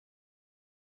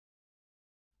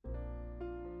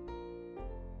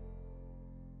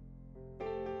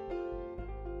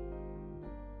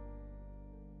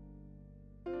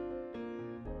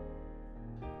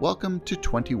Welcome to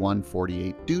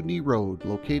 2148 Dewdney Road,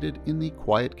 located in the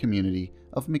quiet community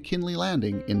of McKinley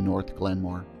Landing in North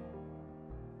Glenmore.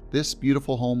 This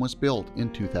beautiful home was built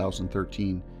in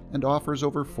 2013 and offers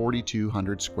over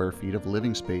 4,200 square feet of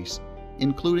living space,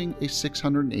 including a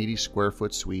 680 square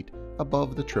foot suite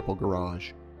above the triple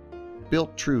garage.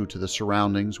 Built true to the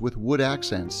surroundings with wood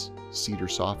accents, cedar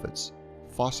soffits,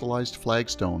 fossilized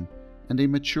flagstone, and a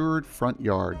matured front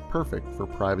yard perfect for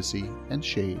privacy and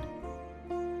shade.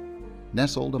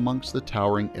 Nestled amongst the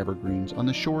towering evergreens on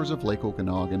the shores of Lake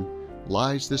Okanagan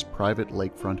lies this private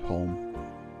lakefront home.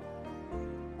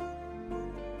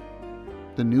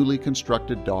 The newly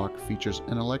constructed dock features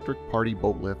an electric party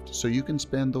boat lift so you can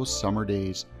spend those summer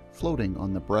days floating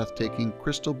on the breathtaking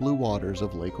crystal blue waters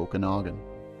of Lake Okanagan.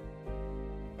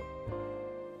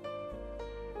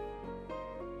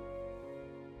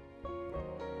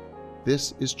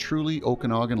 This is truly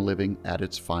Okanagan living at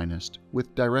its finest,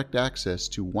 with direct access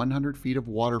to 100 feet of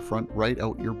waterfront right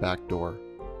out your back door.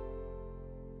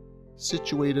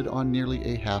 Situated on nearly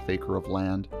a half acre of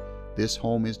land, this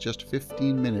home is just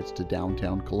 15 minutes to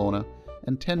downtown Kelowna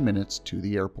and 10 minutes to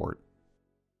the airport.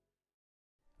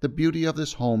 The beauty of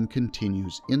this home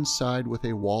continues inside with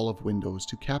a wall of windows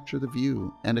to capture the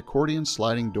view and accordion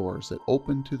sliding doors that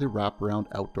open to the wraparound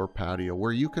outdoor patio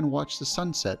where you can watch the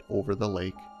sunset over the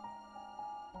lake.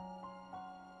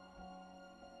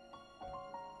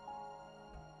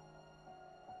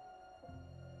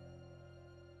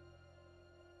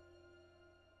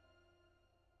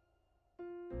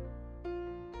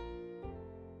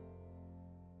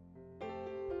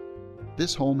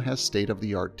 This home has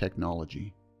state-of-the-art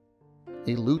technology.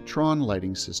 A Lutron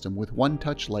lighting system with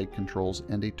one-touch light controls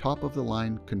and a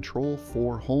top-of-the-line Control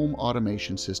 4 home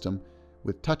automation system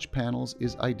with touch panels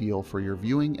is ideal for your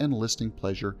viewing and listening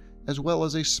pleasure, as well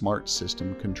as a smart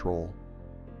system control.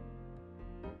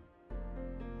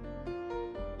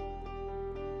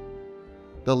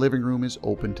 The living room is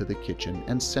open to the kitchen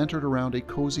and centered around a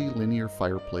cozy linear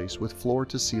fireplace with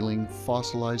floor-to-ceiling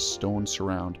fossilized stone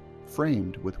surround,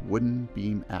 framed with wooden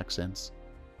beam accents.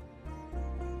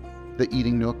 The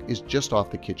eating nook is just off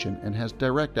the kitchen and has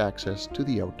direct access to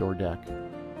the outdoor deck.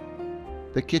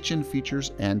 The kitchen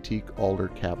features antique alder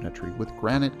cabinetry with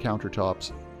granite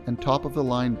countertops and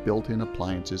top-of-the-line built-in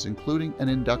appliances, including an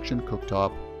induction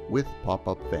cooktop with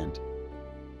pop-up vent.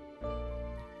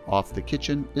 Off the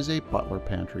kitchen is a butler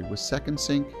pantry with second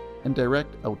sink and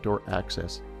direct outdoor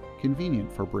access,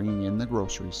 convenient for bringing in the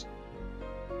groceries.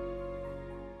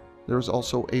 There is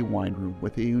also a wine room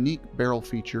with a unique barrel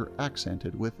feature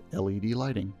accented with LED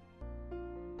lighting.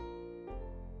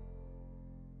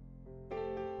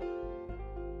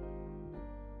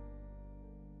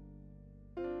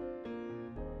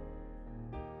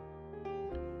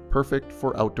 Perfect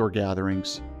for outdoor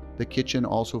gatherings, the kitchen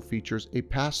also features a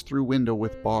pass-through window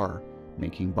with bar,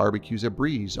 making barbecues a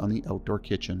breeze on the outdoor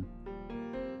kitchen.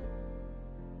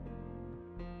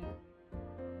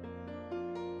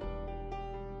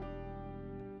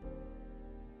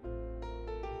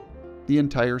 The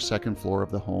entire second floor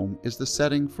of the home is the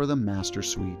setting for the master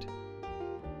suite.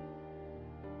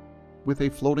 With a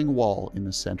floating wall in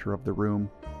the center of the room,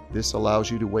 this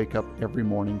allows you to wake up every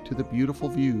morning to the beautiful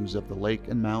views of the lake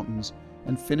and mountains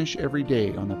and finish every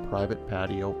day on the private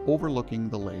patio overlooking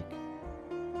the lake.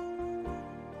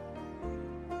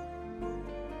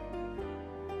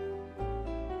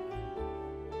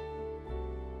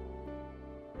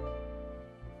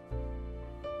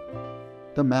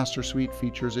 The master suite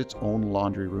features its own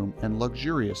laundry room and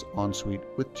luxurious ensuite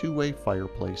with two-way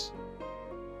fireplace.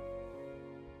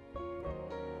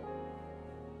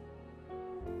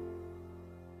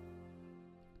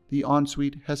 The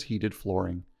ensuite has heated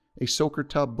flooring, a soaker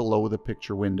tub below the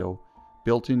picture window,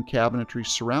 built-in cabinetry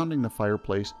surrounding the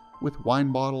fireplace with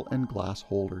wine bottle and glass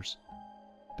holders.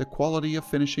 The quality of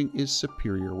finishing is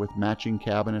superior with matching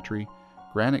cabinetry,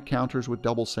 granite counters with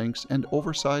double sinks, and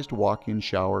oversized walk-in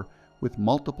shower with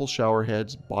multiple shower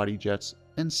heads, body jets,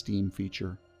 and steam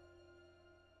feature.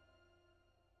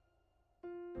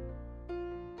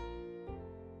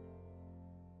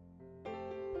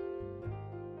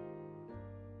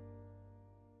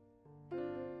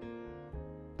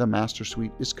 The master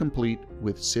suite is complete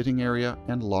with sitting area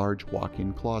and large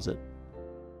walk-in closet.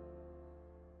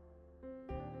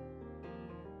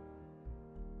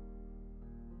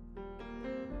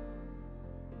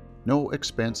 No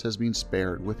expense has been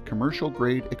spared with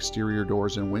commercial-grade exterior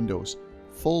doors and windows,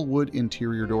 full wood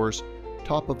interior doors,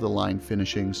 top-of-the-line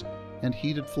finishings, and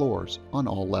heated floors on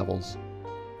all levels.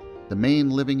 The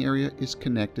main living area is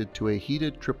connected to a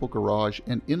heated triple garage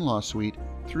and in-law suite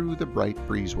through the bright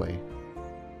breezeway.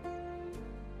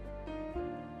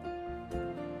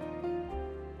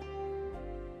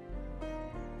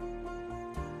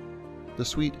 The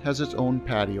suite has its own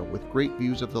patio with great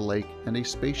views of the lake and a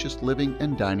spacious living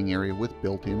and dining area with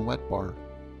built-in wet bar.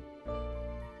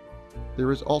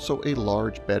 There is also a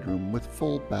large bedroom with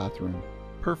full bathroom,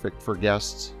 perfect for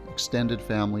guests, extended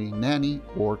family, nanny,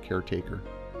 or caretaker.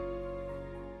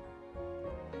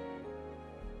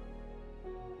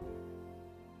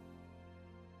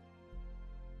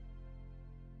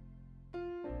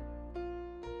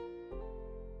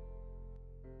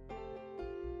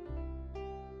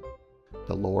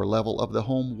 The lower level of the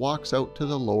home walks out to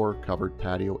the lower covered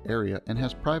patio area and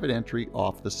has private entry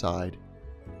off the side.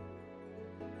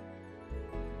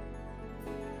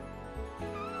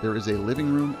 There is a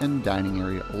living room and dining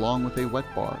area along with a wet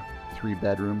bar, 3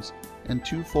 bedrooms, and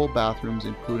 2 full bathrooms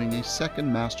including a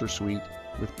second master suite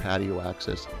with patio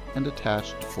access and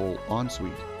attached full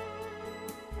ensuite.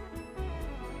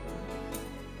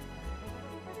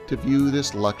 To view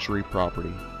this luxury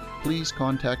property, please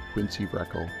contact Quincy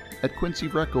Vrecko at Quincy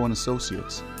Vrecko &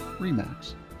 Associates,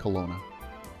 Remax, Kelowna.